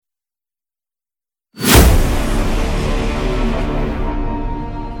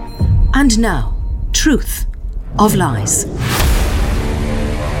And now, Truth of Lies.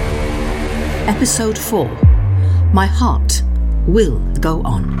 Episode 4. My Heart Will Go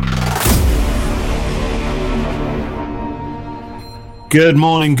On. Good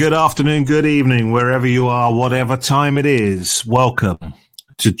morning, good afternoon, good evening, wherever you are, whatever time it is. Welcome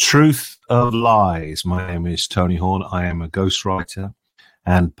to Truth of Lies. My name is Tony Horn. I am a ghostwriter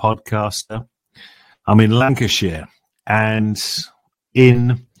and podcaster. I'm in Lancashire and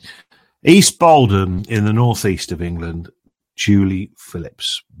in East Bolden in the northeast of England, Julie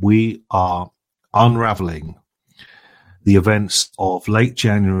Phillips. We are unravelling the events of late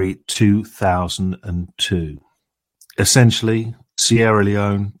January 2002. Essentially, Sierra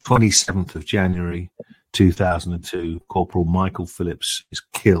Leone, 27th of January 2002, Corporal Michael Phillips is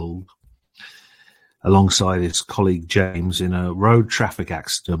killed alongside his colleague James in a road traffic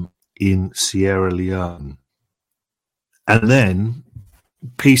accident in Sierra Leone. And then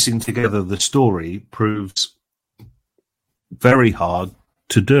piecing together the story proves very hard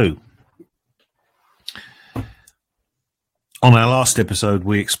to do. On our last episode,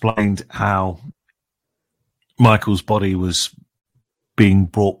 we explained how Michael's body was being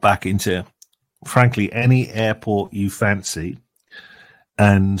brought back into, frankly, any airport you fancy,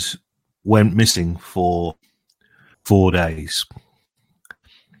 and went missing for 4 days.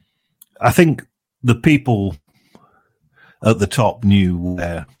 I think the people at the top knew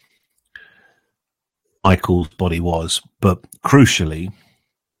where Michael's body was, but crucially,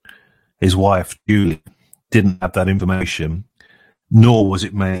 his wife, Julie, didn't have that information, nor was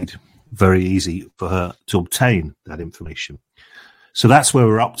it made very easy for her to obtain that information. So that's where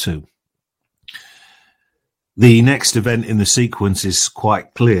we're up to. The next event in the sequence is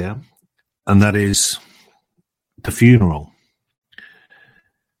quite clear, and that is the funeral.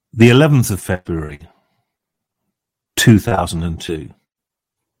 The 11th of February, 2002.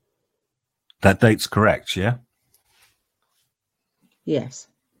 That date's correct, yeah? Yes.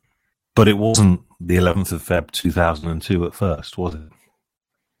 But it wasn't the 11th of Feb 2002 at first, was it?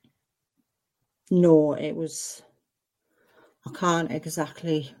 No, it was... I can't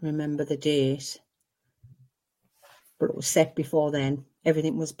exactly remember the date, but it was set before then.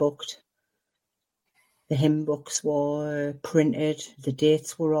 Everything was booked. The hymn books were printed. The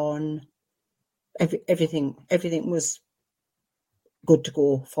dates were on. Everything was good to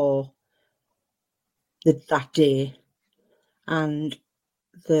go for that day. And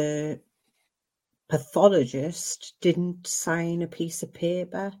the pathologist didn't sign a piece of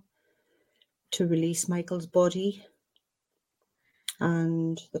paper to release Michael's body.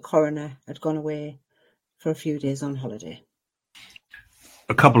 And the coroner had gone away for a few days on holiday.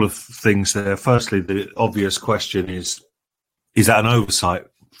 A couple of things there. Firstly, the obvious question is that an oversight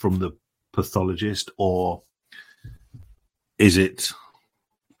from the pathologist, or is it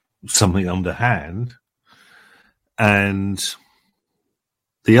something underhand? And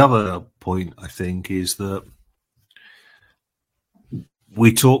the other point, I think, is that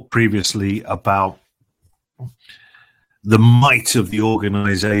we talked previously about the might of the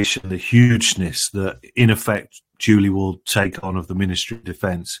organisation, the hugeness that, in effect, Julie will take on of the Ministry of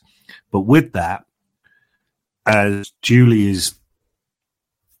Defence. But with that, as Julie is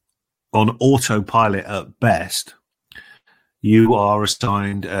on autopilot at best, you are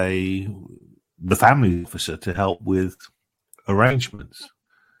assigned the family officer to help with arrangements.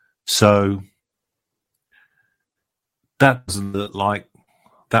 So that doesn't look like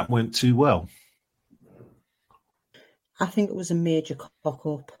that went too well. I think it was a major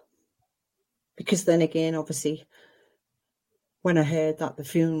cock-up. Because then again, obviously, when I heard that the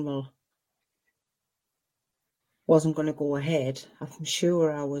funeral wasn't going to go ahead, I'm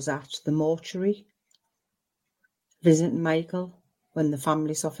sure I was at the mortuary visiting Michael when the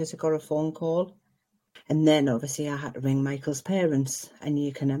family's officer got a phone call. And then obviously I had to ring Michael's parents, and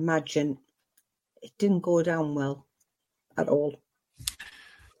you can imagine it didn't go down well at all.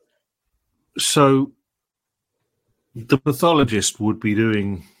 So the pathologist would be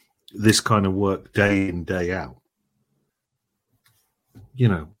doing this kind of work day in, day out. You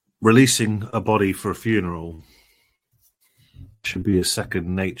know, releasing a body for a funeral should be a second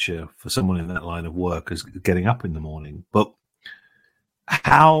nature for someone in that line of work as getting up in the morning. But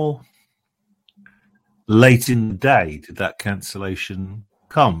how late in the day did that cancellation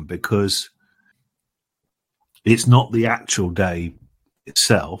come? Because it's not the actual day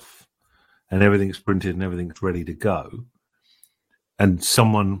itself, and everything's printed and everything's ready to go, and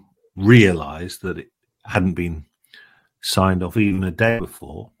someone realised that it hadn't been signed off even a day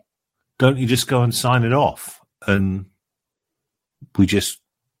before, don't you just go and sign it off and we just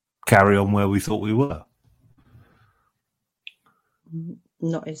carry on where we thought we were?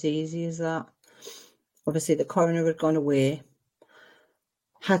 not as easy as that. Obviously, the coroner had gone away,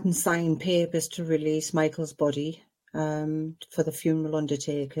 hadn't signed papers to release Michael's body for the funeral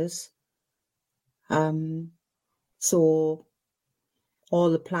undertakers. So all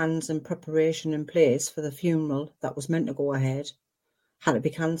the plans and preparation in place for the funeral that was meant to go ahead had to be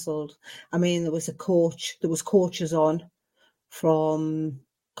cancelled. I mean, there was coaches on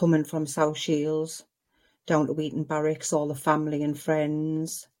coming from South Shields down to Wheaton Barracks, all the family and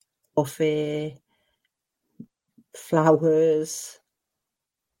friends, buffet, flowers.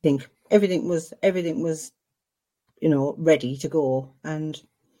 I think everything was, ready to go, and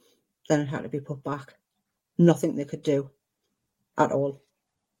then it had to be put back. Nothing they could do at all.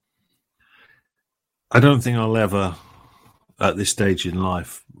 I don't think I'll ever, at this stage in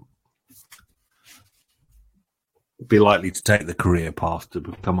life, be likely to take the career path to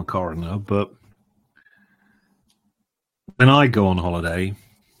become a coroner, but when I go on holiday,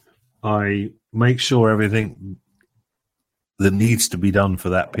 I make sure everything that needs to be done for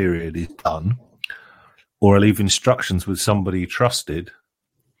that period is done, or I leave instructions with somebody trusted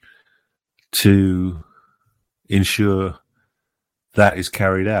to ensure that is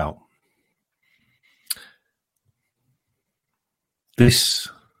carried out. This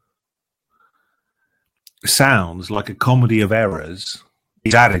sounds like a comedy of errors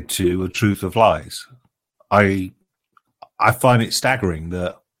is added to a truth of lies. I find it staggering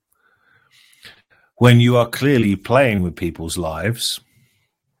that when you are clearly playing with people's lives,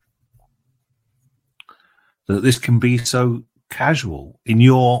 that this can be so casual. In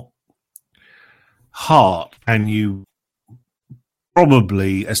your heart, and you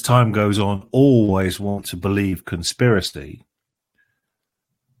probably, as time goes on, always want to believe conspiracy.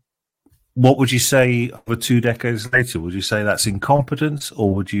 What would you say over 2 decades later? Would you say that's incompetence,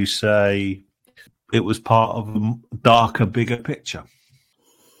 or would you say it was part of a darker, bigger picture?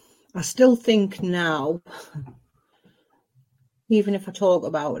 I still think now, even if I talk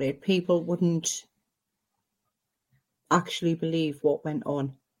about it, people wouldn't actually believe what went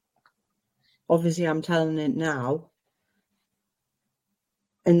on. Obviously, I'm telling it now,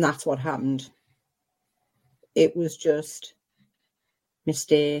 and that's what happened. It was just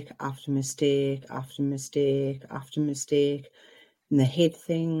mistake after mistake after mistake after mistake, and they hid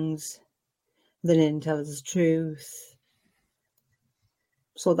things. They didn't tell us the truth.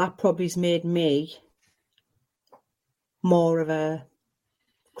 So that probably's made me more of a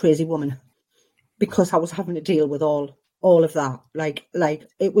crazy woman, because I was having to deal with all of that. Like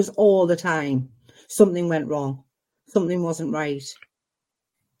it was all the time. Something went wrong. Something wasn't right.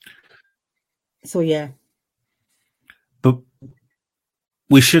 So, yeah. But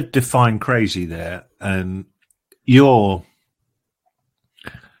we should define crazy there. And you've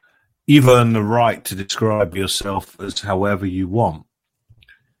earned the right to describe yourself as however you want.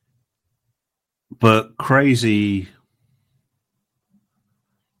 But crazy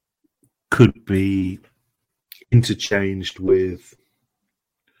could be interchanged with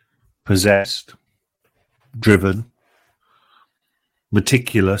possessed, driven,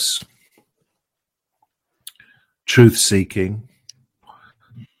 meticulous, truth-seeking.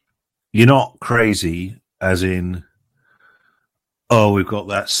 You're not crazy as in, oh, we've got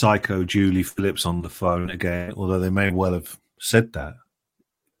that psycho Julie Phillips on the phone again, although they may well have said that.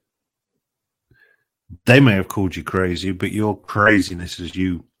 They may have called you crazy, but your craziness is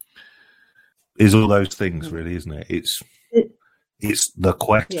all those things, really, isn't it? It's the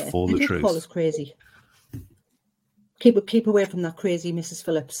quest for the truth. Call us crazy. Keep away from that crazy Mrs.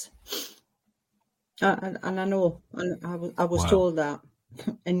 Phillips. And I know, and I was told that,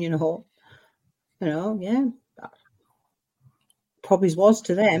 and yeah, probably was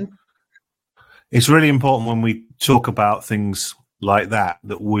to them. It's really important when we talk about things like that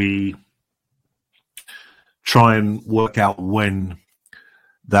we try and work out when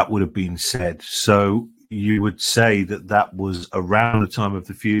that would have been said. So you would say that was around the time of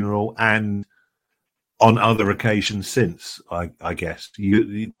the funeral and on other occasions since, I guess.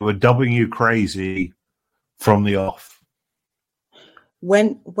 You were dubbing you crazy from the off.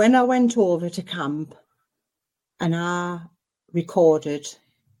 When I went over to camp and I recorded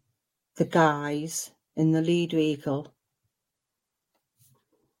the guys in the lead vehicle,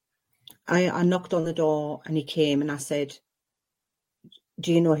 I knocked on the door and he came and I said,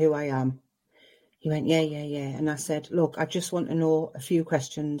 "Do you know who I am?" He went, yeah. And I said, "Look, I just want to know a few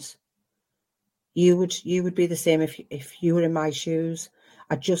questions. You would be the same if you were in my shoes.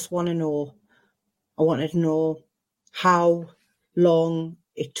 I just want to know. I wanted to know how long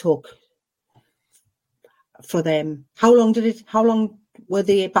it took for them. How long were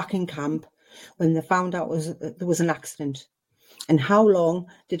they back in camp when they found out there was an accident? And how long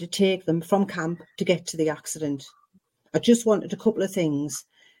did it take them from camp to get to the accident? I just wanted a couple of things.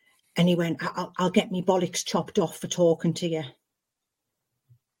 And he went, I'll get me bollocks chopped off for talking to you.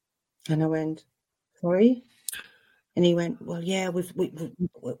 And I went, sorry? And he went, well, yeah,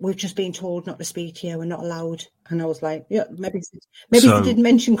 we've just been told not to speak to you. We're not allowed. And I was like, yeah, maybe they didn't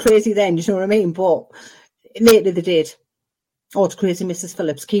mention crazy then, you know what I mean? But later they did. Oh, it's crazy, Mrs.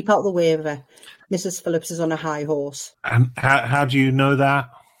 Phillips. Keep out the way of her. Mrs. Phillips is on a high horse. And how do you know that?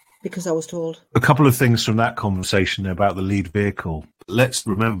 Because I was told. A couple of things from that conversation about the lead vehicle. Let's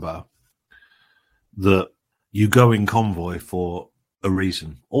remember that you go in convoy for a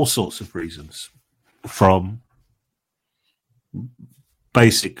reason, all sorts of reasons, from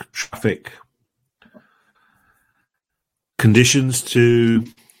basic traffic conditions to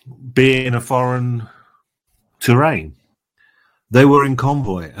being in a foreign terrain. They were in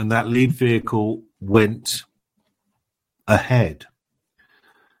convoy, and that lead vehicle went ahead.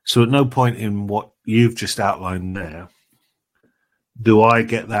 So at no point in what you've just outlined there do I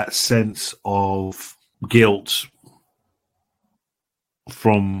get that sense of guilt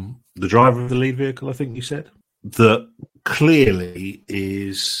from the driver of the lead vehicle, I think you said, that clearly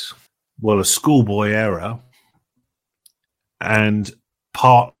is, well, a schoolboy error and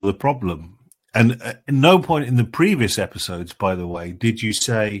part of the problem. And at no point in the previous episodes, by the way, did you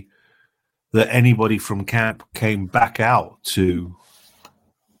say that anybody from camp came back out to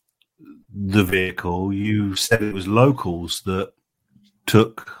the vehicle. You said it was locals that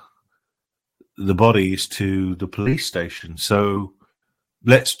took the bodies to the police station. So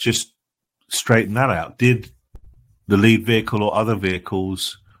let's just straighten that out. Did the lead vehicle or other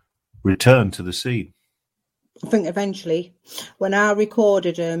vehicles return to the scene? I think eventually, when I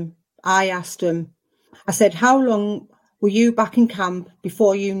recorded him, I asked him, I said, how long were you back in camp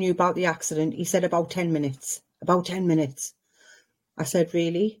before you knew about the accident? He said, about 10 minutes. About 10 minutes. I said,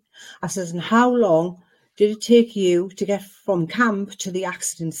 really? I said, and how long did it take you to get from camp to the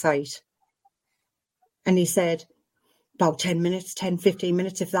accident site? And he said, about 10 minutes, 10, 15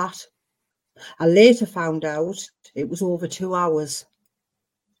 minutes, if that. I later found out it was over 2 hours.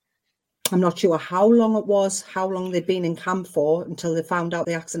 I'm not sure how long it was, how long they'd been in camp for until they found out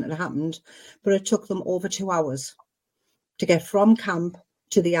the accident had happened, but it took them over 2 hours to get from camp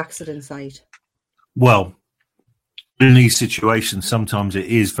to the accident site. Well, in these situations, sometimes it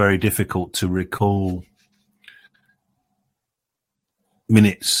is very difficult to recall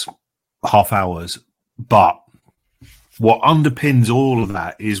minutes, half hours, but what underpins all of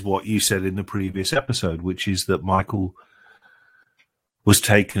that is what you said in the previous episode, which is that Michael was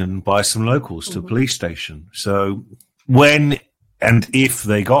taken by some locals to a police station. So when and if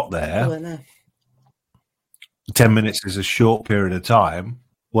they got there, 10 minutes is a short period of time.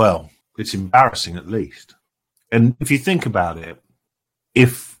 Well, it's embarrassing at least. And if you think about it,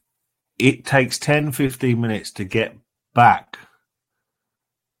 if it takes 10, 15 minutes to get back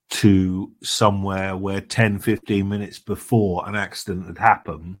to somewhere where 10, 15 minutes before an accident had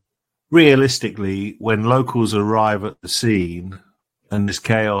happened, realistically, when locals arrive at the scene and there's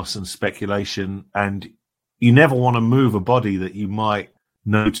chaos and speculation, and you never want to move a body that you might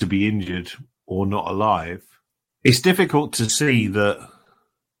know to be injured or not alive, it's difficult to see that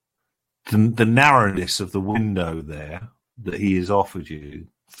the narrowness of the window there that he has offered you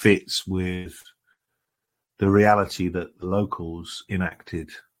fits with the reality that the locals enacted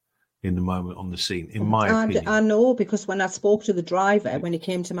in the moment on the scene, in my opinion. I know, because when I spoke to the driver, when he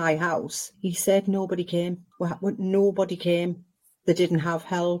came to my house, he said nobody came. Nobody came. They didn't have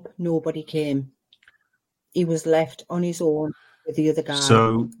help. Nobody came. He was left on his own with the other guy.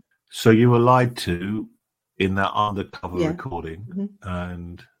 So you were lied to in that undercover recording,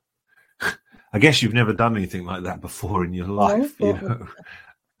 and I guess you've never done anything like that before in your life, an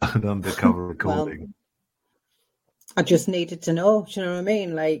undercover recording. Well, I just needed to know, do you know what I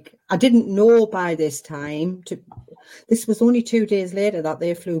mean? Like, I didn't know by this time. This was only 2 days later that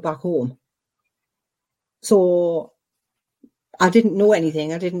they flew back home. So I didn't know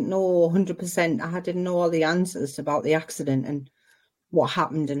anything. I didn't know 100%. I didn't know all the answers about the accident and what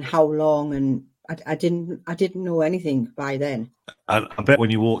happened and how long. And I didn't know anything by then. I bet when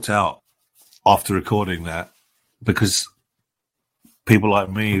you walked out after recording that, because people like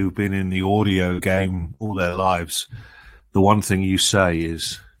me who've been in the audio game all their lives, the one thing you say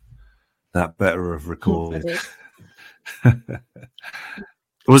is that better have recorded.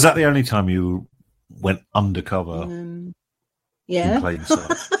 Was that the only time you went undercover? Yeah. In plain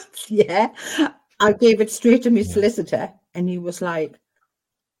sight? Yeah. I gave it straight to my solicitor, and he was like,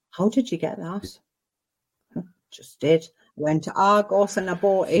 how did you get that? Just did. Went to Argos and I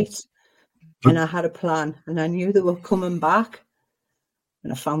bought it. And I had a plan, and I knew they were coming back.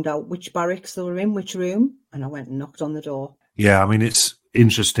 And I found out which barracks they were in, which room, and I went and knocked on the door. Yeah, I mean, it's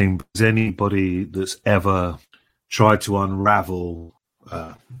interesting because anybody that's ever tried to unravel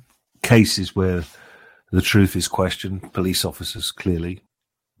cases where the truth is questioned, police officers clearly,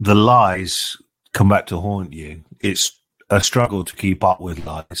 the lies come back to haunt you. It's a struggle to keep up with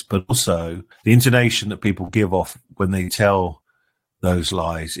lies, but also the intonation that people give off when they tell those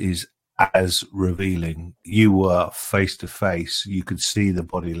lies is as revealing. You were face to face. You could see the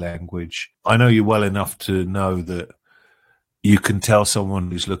body language. I know you well enough to know that you can tell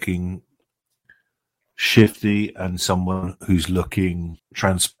someone who's looking shifty and someone who's looking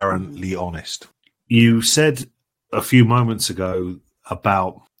transparently honest. You said a few moments ago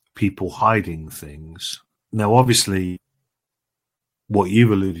about people hiding things. Now, obviously, what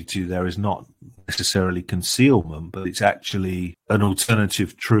you've alluded to there is not necessarily concealment, but it's actually an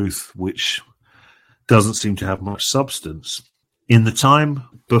alternative truth which doesn't seem to have much substance. In the time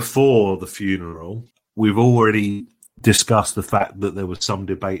before the funeral, we've already discussed the fact that there was some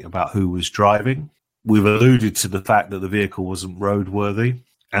debate about who was driving. We've alluded to the fact that the vehicle wasn't roadworthy.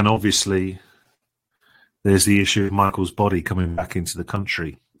 And obviously, there's the issue of Michael's body coming back into the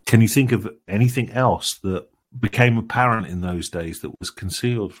country. Can you think of anything else that became apparent in those days that was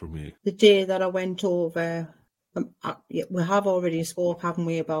concealed from you? The day that I went over, we have already spoke, haven't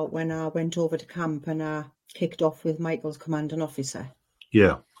we, about when I went over to camp and I kicked off with Michael's commanding officer.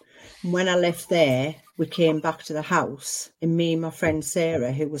 Yeah. When I left there, we came back to the house, and me and my friend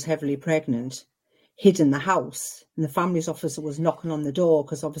Sarah, who was heavily pregnant, hid in the house. And the family's officer was knocking on the door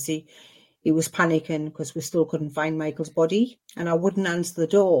because obviously he was panicking because we still couldn't find Michael's body. And I wouldn't answer the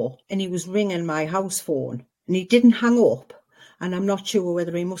door. And he was ringing my house phone. And he didn't hang up. And I'm not sure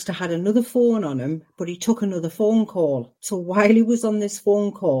whether he must have had another phone on him, but he took another phone call. So while he was on this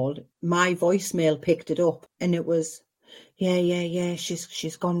phone call, my voicemail picked it up. And it was, yeah,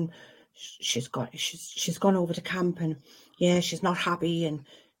 she's gone over to camp, and yeah, she's not happy, and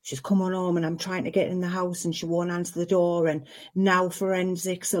she's coming home, and I'm trying to get in the house and she won't answer the door. And now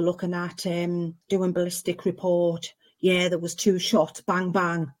forensics are looking at doing ballistic report. Yeah, there was 2 shots, bang,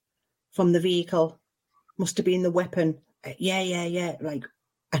 bang, from the vehicle. Must have been the weapon. Yeah. Like,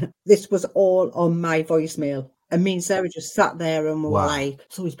 and this was all on my voicemail. And me and Sarah just sat there and we were like,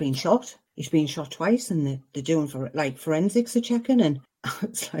 so he's been shot. He's been shot twice, and they're doing forensics are checking. And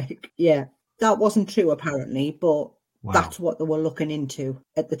it's like, yeah, that wasn't true apparently, but that's what they were looking into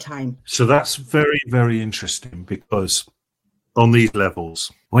at the time. So that's very, very interesting because on these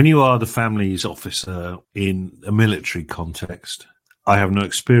levels, when you are the family's officer in a military context, I have no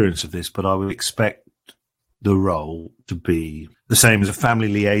experience of this, but I would expect the role to be the same as a family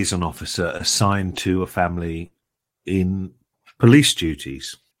liaison officer assigned to a family in police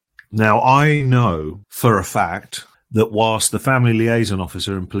duties. Now, I know for a fact that whilst the family liaison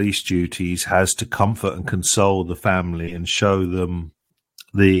officer in police duties has to comfort and console the family and show them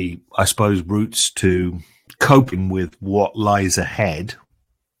the, I suppose, routes to coping with what lies ahead,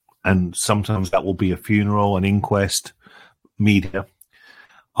 and sometimes that will be a funeral, an inquest, media,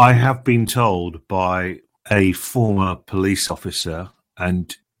 I have been told by a former police officer,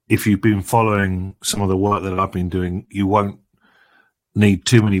 and if you've been following some of the work that I've been doing, you won't need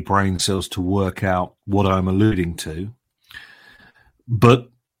too many brain cells to work out what I'm alluding to. But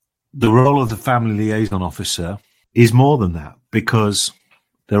the role of the family liaison officer is more than that, because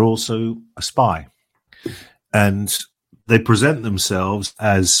they're also a spy. And they present themselves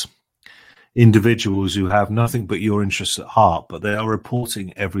as individuals who have nothing but your interests at heart, but they are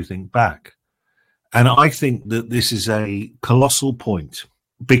reporting everything back. And I think that this is a colossal point,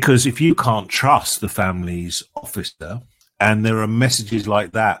 because if you can't trust the family's officer and there are messages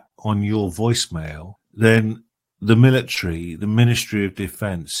like that on your voicemail, then the military, the Ministry of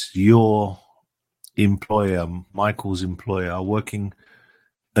Defense, your employer, Michael's employer, are working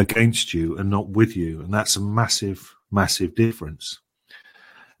against you and not with you. And that's a massive, massive difference.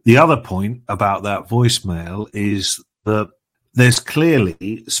 The other point about that voicemail is that there's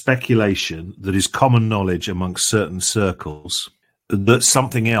clearly speculation that is common knowledge amongst certain circles that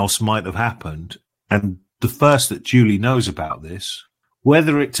something else might have happened. And the first that Julie knows about this,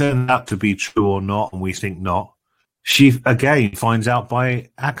 whether it turned out to be true or not, and we think not, she again finds out by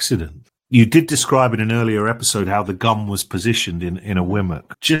accident. You did describe in an earlier episode how the gun was positioned in a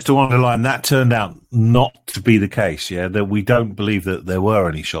Wimmock. Just to underline, that turned out not to be the case, yeah? That we don't believe that there were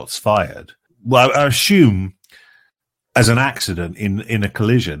any shots fired. Well, I assume as an accident in a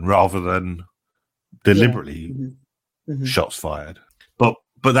collision rather than deliberately shots fired.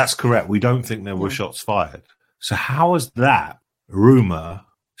 But that's correct. We don't think there were shots fired. So how has that rumour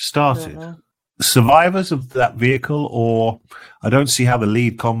started? survivors of that vehicle, or I don't see how the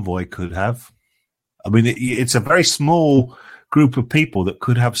lead convoy could have. I mean, it's a very small group of people that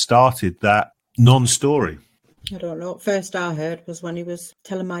could have started that non-story. I don't know. First I heard was when he was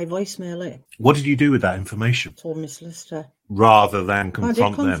telling my voicemail. What did you do with that information? Told Miss Lister. Rather than confront them? I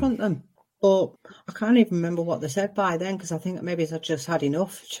did confront them. But I can't even remember what they said by then, because I think maybe I just had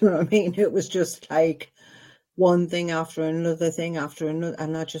enough. Do you know what I mean? It was just like one thing after another thing after another.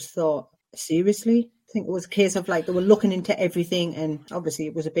 And I just thought, seriously? I think it was a case of like they were looking into everything, and obviously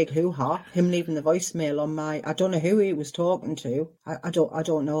it was a big hoo-ha. Him leaving the voicemail on my... I don't know who he was talking to. I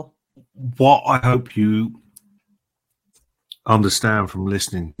don't know. What I hope you understand from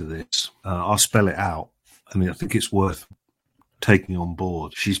listening to this, I'll spell it out. I mean, I think it's worth taking on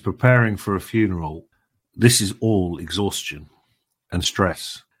board. She's preparing for a funeral. This is all exhaustion and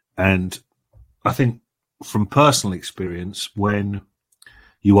stress. And I think from personal experience, when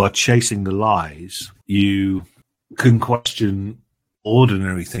you are chasing the lies, you can question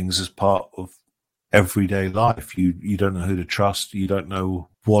ordinary things as part of everyday life. You don't know who to trust. You don't know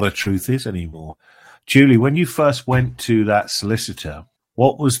what a truth is anymore. Julie, when you first went to that solicitor,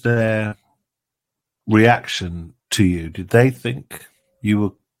 what was their reaction to you? Did they think you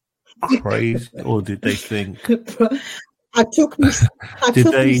were crazy, or did they think... I took my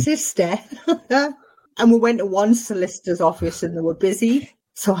sister and we went to one solicitor's office and they were busy,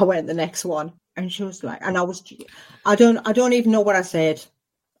 so I went to the next one, and she was like, and I don't even know what I said.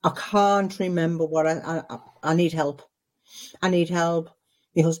 I can't remember what I need help. I need help.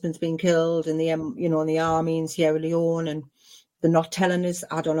 My husband's been killed in the army in Sierra Leone, and they're not telling us.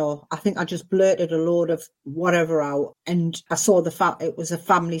 I don't know. I think I just blurted a load of whatever out, and I saw it was a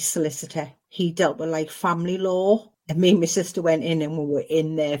family solicitor. He dealt with like family law, and me and my sister went in, and we were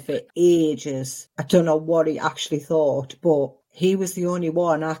in there for ages. I don't know what he actually thought, but he was the only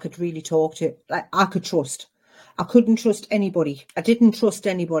one I could really talk to. Like, I could trust. I couldn't trust anybody. I didn't trust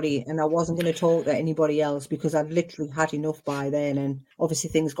anybody, and I wasn't going to talk to anybody else because I'd literally had enough by then, and obviously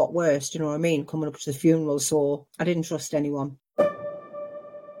things got worse, do you know what I mean, coming up to the funeral, so I didn't trust anyone.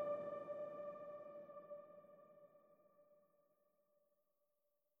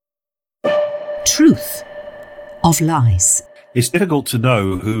 Truth of lies. It's difficult to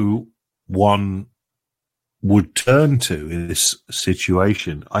know who one would turn to in this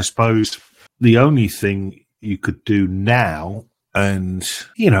situation. I suppose the only thing you could do now, and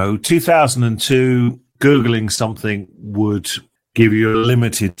 2002, Googling something would give you a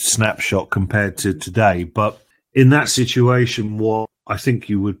limited snapshot compared to today. But in that situation, what I think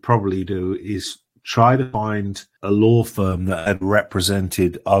you would probably do is try to find a law firm that had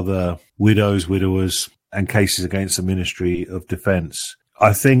represented other widows, widowers, and cases against the Ministry of Defence.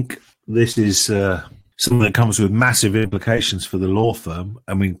 I think this is something that comes with massive implications for the law firm.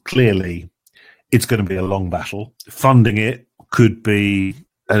 I mean, clearly, it's going to be a long battle. Funding it could be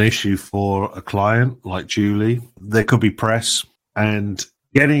an issue for a client like Julie. There could be press, and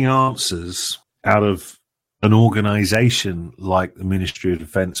getting answers out of an organisation like the Ministry of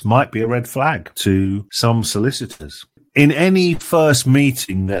Defence might be a red flag to some solicitors. In any first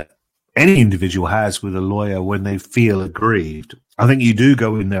meeting that any individual has with a lawyer when they feel aggrieved, I think you do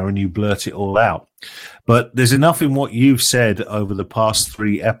go in there and you blurt it all out. But there's enough in what you've said over the past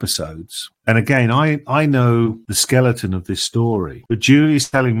 3 episodes. And again, I know the skeleton of this story, but Julie's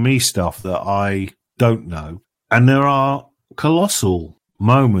telling me stuff that I don't know. And there are colossal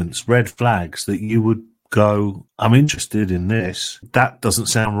moments, red flags, that you would go, I'm interested in this. That doesn't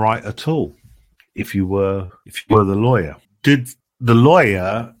sound right at all if you were the lawyer. Did the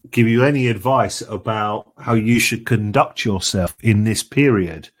lawyer give you any advice about how you should conduct yourself in this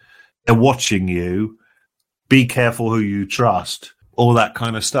period? They're watching you. Be careful who you trust. All that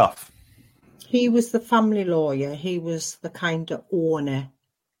kind of stuff. He was the family lawyer. He was the kind of owner,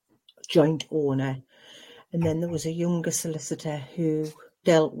 joint owner. And then there was a younger solicitor who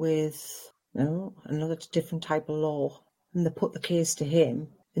dealt with another different type of law. And they put the case to him.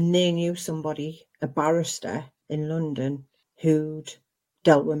 And they knew somebody, a barrister in London, who'd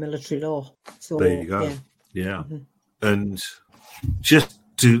dealt with military law. So there you go. Yeah. Mm-hmm. And just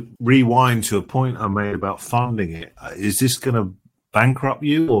to rewind to a point I made about funding it, is this going to bankrupt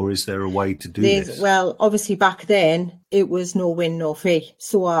you, or is there a way to do this? Well, obviously back then it was no win, no fee.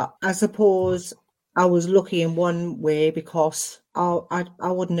 So I suppose I was lucky in one way because I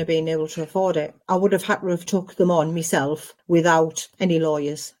wouldn't have been able to afford it. I would have had to have took them on myself without any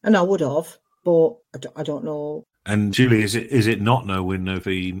lawyers, and I would have, but I don't know. And Julie, is it not no win, no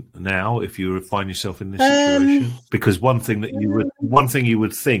fee now if you find yourself in this situation? Because one thing you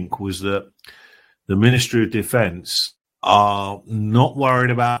would think was that the Ministry of Defence are not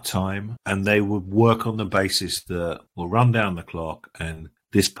worried about time, and they would work on the basis that we'll run down the clock and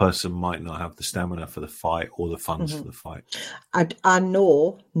this person might not have the stamina for the fight or the funds for the fight. I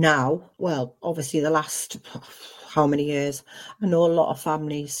know now, well, obviously the last how many years, I know a lot of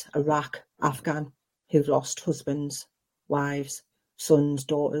families, Iraq, Afghan, who've lost husbands, wives, sons,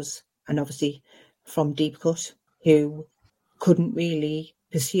 daughters, and obviously from Deep Cut, who couldn't really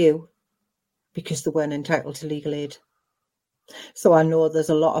pursue because they weren't entitled to legal aid. So I know there's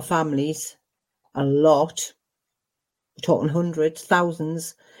a lot of families, we're talking hundreds,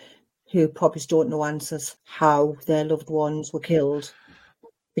 thousands, who probably don't know answers how their loved ones were killed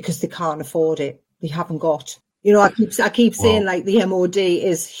because they can't afford it. They haven't got. You know, I keep saying like the MOD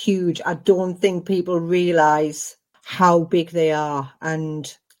is huge. I don't think people realise how big they are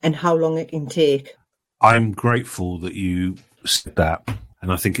and how long it can take. I'm grateful that you said that.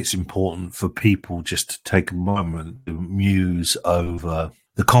 And I think it's important for people just to take a moment to muse over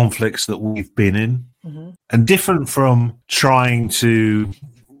the conflicts that we've been in. And different from trying to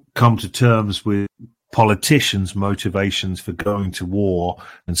come to terms with politicians' motivations for going to war,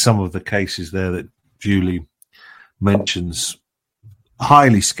 and some of the cases there that Julie mentions,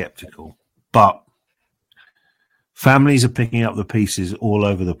 highly sceptical. But families are picking up the pieces all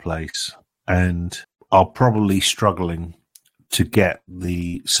over the place and are probably struggling to get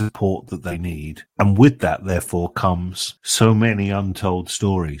the support that they need. And with that, therefore, comes so many untold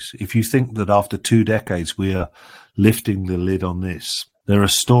stories. If you think that after 2 decades we are lifting the lid on this, there are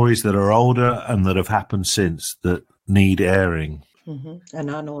stories that are older and that have happened since that need airing.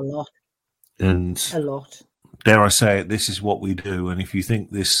 And I know a lot. And a lot. Dare I say it, this is what we do. And if you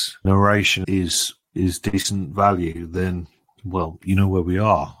think this narration is decent value, then, well, you know where we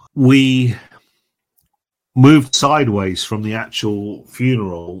are. We moved sideways from the actual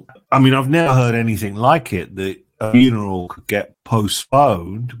funeral. I mean, I've never heard anything like it, that a funeral could get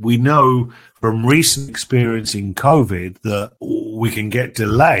postponed. We know from recent experience in COVID that we can get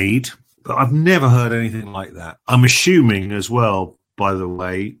delayed, but I've never heard anything like that. I'm assuming as well, by the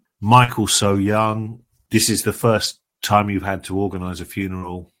way, Michael's so young, this is the first time you've had to organise a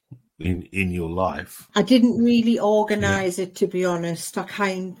funeral in your life. I didn't really organise it, to be honest.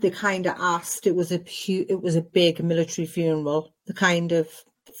 They kind of asked. It was a big military funeral. The kind of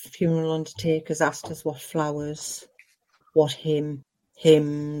funeral undertakers asked us what flowers, what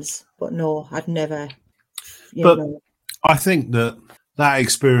hymns. But no, I'd never. I think that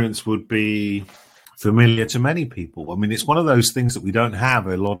experience would be familiar to many people. I mean, it's one of those things that we don't have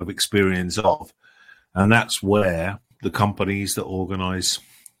a lot of experience of, and that's where the companies that organise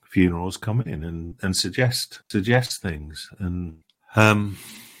funerals come in and suggest things. And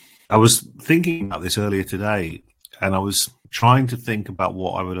I was thinking about this earlier today, and I was trying to think about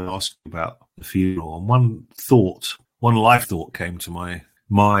what I would ask about the funeral. And one life thought came to my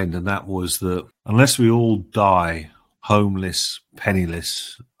mind, and that was that unless we all die homeless,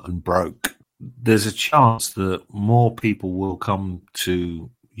 penniless, and broke, there's a chance that more people will come to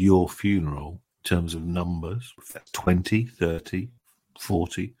your funeral in terms of numbers, 20, 30,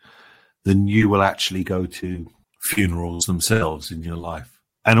 40, then you will actually go to funerals themselves in your life.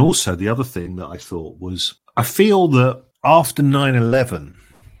 And also the other thing that I thought was, I feel that after 9/11,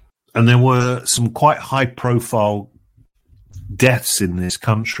 and there were some quite high profile deaths in this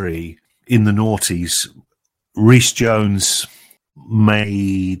country in the noughties, Rhys Jones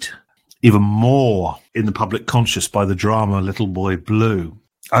made even more in the public conscious by the drama Little Boy Blue.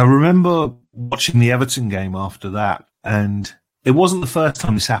 I remember watching the Everton game after that, and it wasn't the first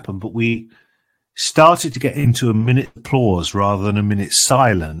time this happened, but we started to get into a minute applause rather than a minute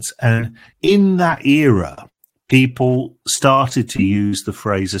silence. And in that era, people started to use the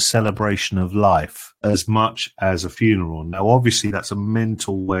phrase a celebration of life as much as a funeral. Now, obviously, that's a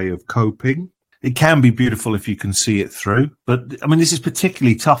mental way of coping. It can be beautiful if you can see it through. But, I mean, this is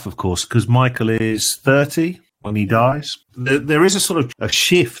particularly tough, of course, because Michael is 30 when he dies. There is a sort of a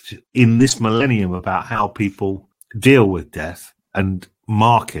shift in this millennium about how people deal with death and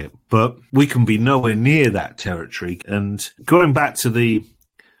mark it, but we can be nowhere near that territory. And going back to the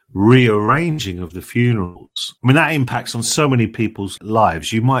rearranging of the funerals, I mean, that impacts on so many people's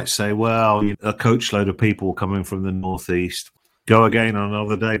lives. You might say, well, a coachload of people coming from the northeast, go again on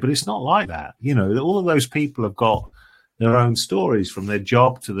another day, but it's not like that. You know, all of those people have got their own stories, from their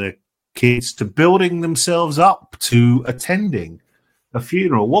job to their kids to building themselves up to attending a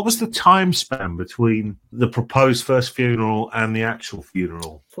funeral. What was the time span between the proposed first funeral and the actual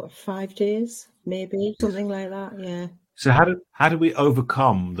funeral? 5 days, maybe, something like that. Yeah. So how do we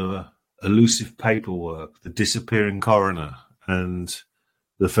overcome the elusive paperwork, the disappearing coroner, and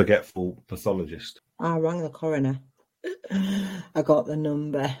the forgetful pathologist? I rang the coroner I got the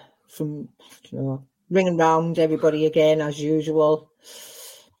number from, ringing round everybody again as usual.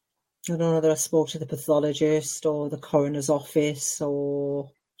 I don't know whether I spoke to the pathologist or the coroner's office, or I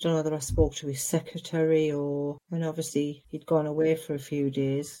don't know whether I spoke to his secretary, and obviously he'd gone away for a few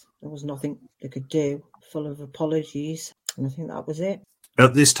days. There was nothing they could do, full of apologies, and I think that was it.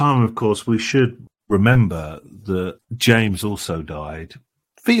 At this time, of course, we should remember that James also died.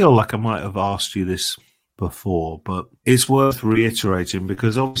 Feel like I might have asked you this before, but it's worth reiterating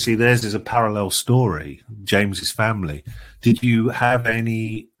because obviously theirs is a parallel story, James's family. Did you have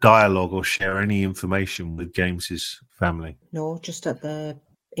any dialogue or share any information with James's family? No, just at the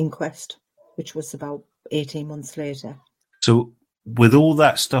inquest, which was about 18 months later. So with all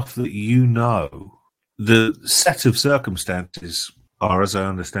that stuff that you know, the set of circumstances are, as I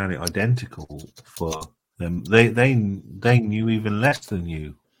understand it, identical for them. They knew even less than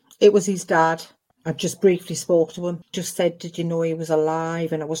you. It was his dad. I just briefly spoke to him, just said, did you know he was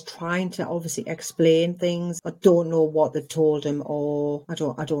alive? And I was trying to obviously explain things. I don't know what they told him, or I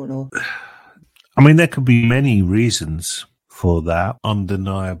don't know. I mean, there could be many reasons for that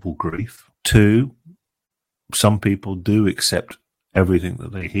undeniable grief. 2, some people do accept everything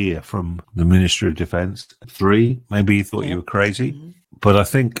that they hear from the Ministry of Defence. 3, maybe he thought you were crazy. Mm-hmm. But I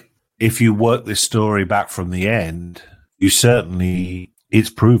think if you work this story back from the end, you certainly, it's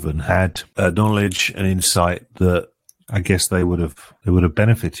proven, had knowledge and insight that I guess they would have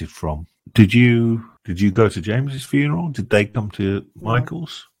benefited from. Did you go to James's funeral? Did they come to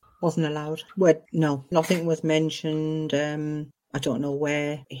Michael's? Wasn't allowed. No, nothing was mentioned. I don't know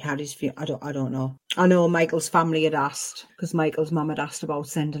where he had his funeral. I don't know. I know Michael's family had asked, because Michael's mum had asked about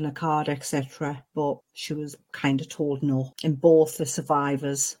sending a card, etc. But she was kind of told no. And both the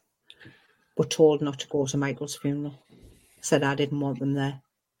survivors were told not to go to Michael's funeral. Said I didn't want them there.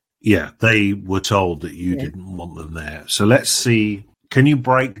 Yeah, they were told that you didn't want them there. So let's see. Can you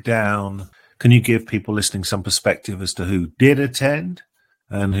give people listening some perspective as to who did attend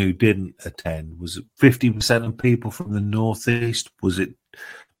and who didn't attend? Was it 50% of people from the Northeast? Was it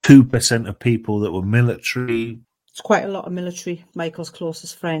 2% of people that were military? It's quite a lot of military. Michael's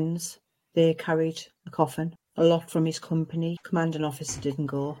closest friends, they carried a coffin. A lot from his company. Commanding officer didn't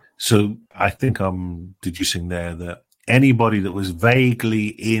go. So I think I'm deducing there that anybody that was vaguely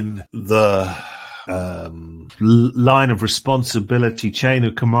in the line of responsibility, chain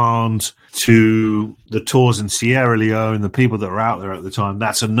of command to the tours in Sierra Leone, the people that were out there at the time,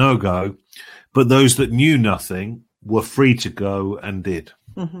 that's a no-go. But those that knew nothing were free to go and did.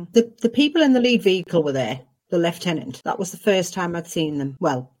 Mm-hmm. The people in the lead vehicle were there, the lieutenant. That was the first time I'd seen them.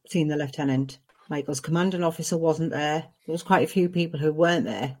 Well, seen the lieutenant. Michael's commanding officer wasn't there. There was quite a few people who weren't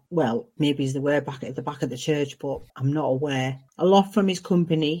there. Well, maybe they were back at the back of the church, but I'm not aware. A lot from his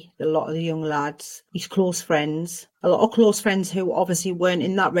company, a lot of the young lads, his close friends, a lot of close friends who obviously weren't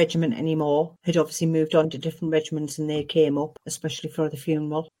in that regiment anymore, had obviously moved on to different regiments and they came up, especially for the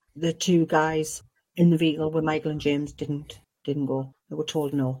funeral. The 2 guys in the vehicle with Michael and James didn't go. They were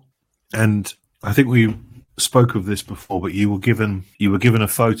told no. And I think we spoke of this before, but you were given a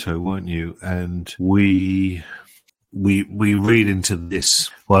photo, weren't you? And we read into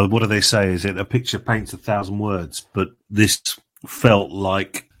this. Well, what do they say? Is it a picture paints 1,000 words? But this felt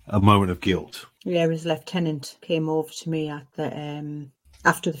like a moment of guilt. Yeah, his lieutenant came over to me at the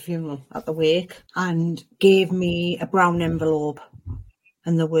after the funeral at the wake and gave me a brown envelope.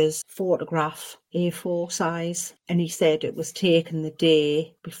 And there was a photograph, A4 size, and he said it was taken the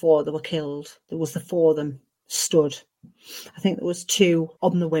day before they were killed. There was the 4 of them stood. I think there was 2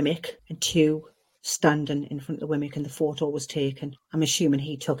 on the Wimmick and 2 standing in front of the Wimmick, and the photo was taken. I'm assuming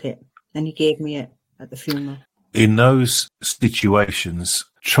he took it, and he gave me it at the funeral. In those situations,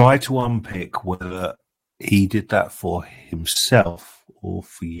 try to unpick whether he did that for himself or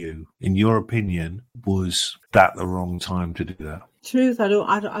for you. In your opinion, was that the wrong time to do that? Truth, I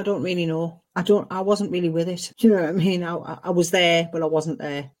don't really know. I wasn't really with it. Do you know what I mean? I was there, but I wasn't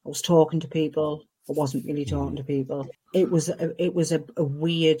there. I was talking to people. I wasn't really talking to people. It was a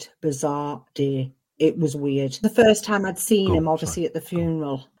weird, bizarre day. It was weird. The first time I'd seen him, obviously, at the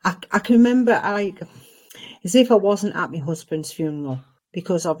funeral, I can remember, as if I wasn't at my husband's funeral,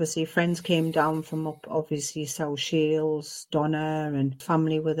 because obviously friends came down from up, obviously, South Shields, Donna, and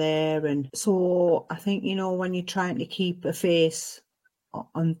family were there. And so I think, when you're trying to keep a face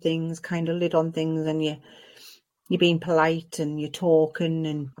on things, kind of lid on things, and you're being polite and you're talking,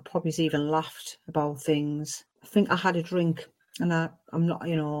 and I probably even laughed about things. I think I had a drink, and I'm not,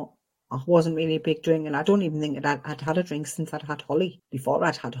 I wasn't really a big drink, and I don't even think that I'd had a drink since I'd had Holly, before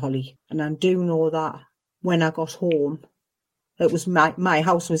I'd had Holly. And I do know that when I got home It was my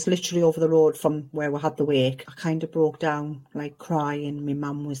house was literally over the road from where we had the wake. I kind of broke down, like crying. My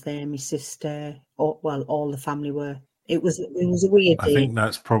mum was there, my sister, all the family were. It was a weird day. I think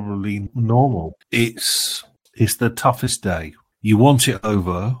that's probably normal. It's the toughest day. You want it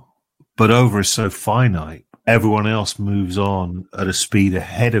over, but over is so finite. Everyone else moves on at a speed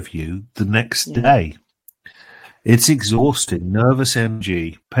ahead of you the next day. It's exhausting. Nervous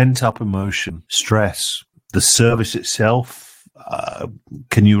energy, pent-up emotion, stress. The service itself,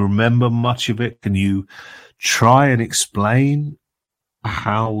 can you remember much of it? Can you try and explain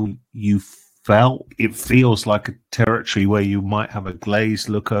how you felt? It feels like a territory where you might have a glazed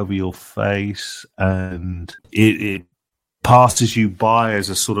look over your face, and it passes you by as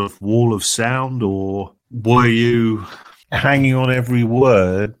a sort of wall of sound, or were you hanging on every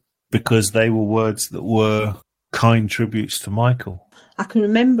word because they were words that were kind tributes to Michael? I can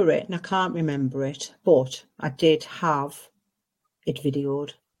remember it and I can't remember it, but I did have it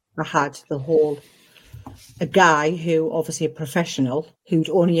videoed. I had a guy who, obviously a professional, who'd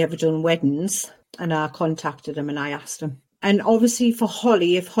only ever done weddings, and I contacted him and I asked him. And obviously for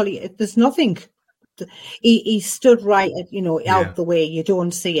Holly, there's nothing. He stood right at, out the way. You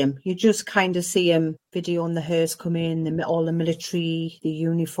don't see him. You just kind of see him videoing the hearse come in, all the military, the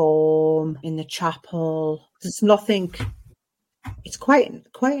uniform in the chapel. There's nothing. It's quite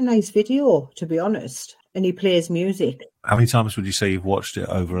a nice video, to be honest. And he plays music. How many times would you say you've watched it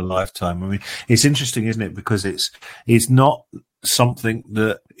over a lifetime? I mean, it's interesting, isn't it? Because it's not something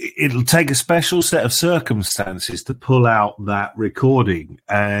that it'll take a special set of circumstances to pull out that recording,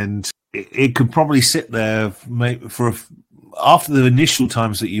 and it could probably sit there after the initial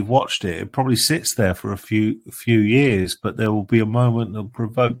times that you've watched it. It probably sits there for a few years, but there will be a moment that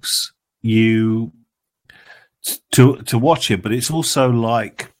provokes you to watch it. But it's also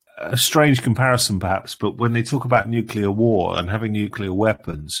like a strange comparison, perhaps. But when they talk about nuclear war and having nuclear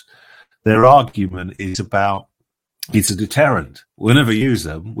weapons, their argument is about it's a deterrent. We'll never use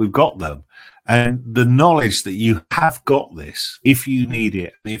them. We've got them. And the knowledge that you have got this, if you need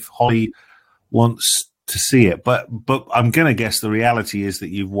it, and if Holly wants to see it. But I'm going to guess the reality is that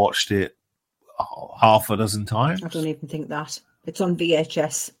you've watched it half a dozen times. I don't even think that. It's on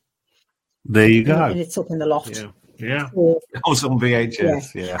VHS. There you go. And it's up in the loft. Yeah. So, also on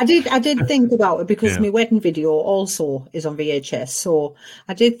VHS. Yeah. I did think about it because my wedding video also is on VHS. So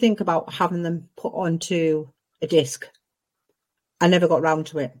I did think about having them put onto a disc. I never got round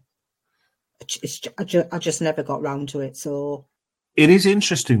to it. I just never got round to it. So it is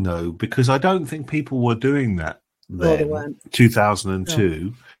interesting though, because I don't think people were doing that then. No, they weren't.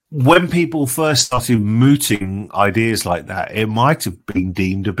 2002. No. When people first started mooting ideas like that, it might have been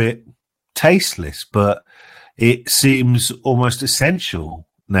deemed a bit tasteless, but it seems almost essential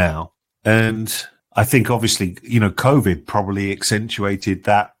now. And I think obviously, COVID probably accentuated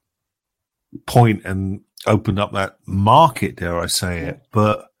that point and opened up that market, dare I say it.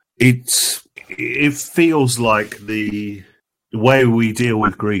 But it feels like the way we deal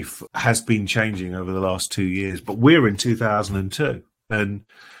with grief has been changing over the last 2 years, but we're in 2002. And,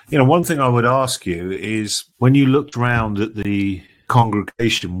 one thing I would ask you is, when you looked around at the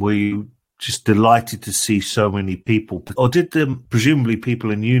congregation, were you just delighted to see so many people? Or did presumably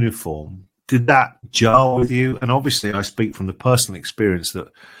people in uniform, did that jar with you? And obviously I speak from the personal experience that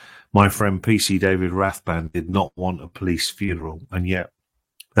my friend PC David Rathband did not want a police funeral, and yet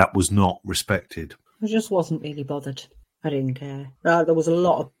that was not respected. I just wasn't really bothered. I didn't care. There was a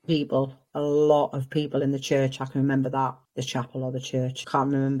lot of people in the church. I can remember that, the chapel or the church.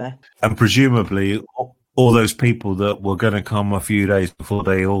 Can't remember. And presumably all those people that were going to come a few days before,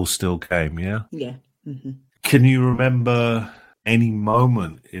 they all still came, yeah? Yeah. Mm-hmm. Can you remember any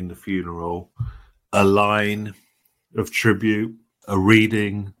moment in the funeral, a line of tribute, a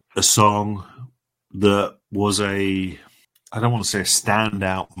reading, a song that was I don't want to say a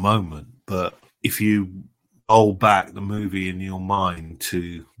standout moment, but if you roll back the movie in your mind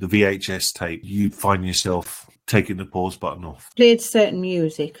to the VHS tape, you find yourself taking the pause button off? Played certain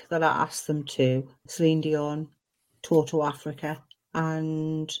music that I asked them to, Celine Dion, Toto Africa,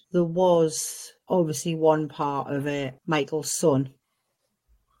 and there was obviously one part of it, Michael's son,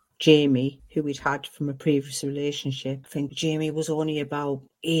 Jamie, who we'd had from a previous relationship. I think Jamie was only about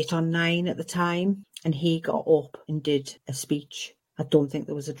 8 or 9 at the time, and he got up and did a speech. I don't think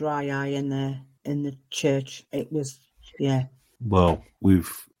there was a dry eye in the church. It was, yeah. Well,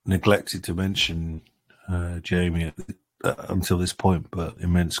 we've neglected to mention Jamie until this point, but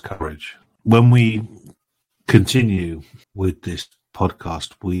immense courage. When we continue with this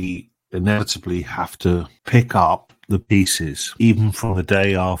podcast, we inevitably have to pick up the pieces, even from the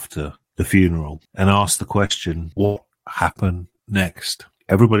day after the funeral, and ask the question, what happened next.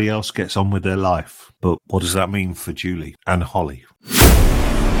 Everybody else gets on with their life, but what does that mean for Julie and Holly?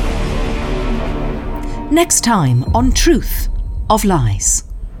 Next time on Truth of Lies.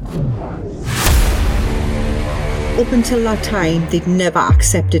 Up until that time, they'd never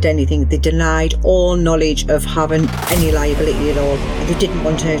accepted anything. They denied all knowledge of having any liability at all. They didn't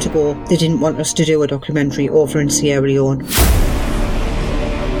want her to go. They didn't want us to do a documentary over in Sierra Leone.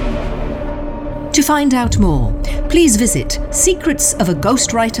 To find out more, please visit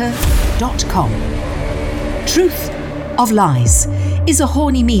secretsofagghostwriter.com. Truth of Lies is a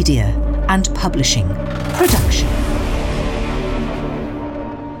Horny Media and Publishing production.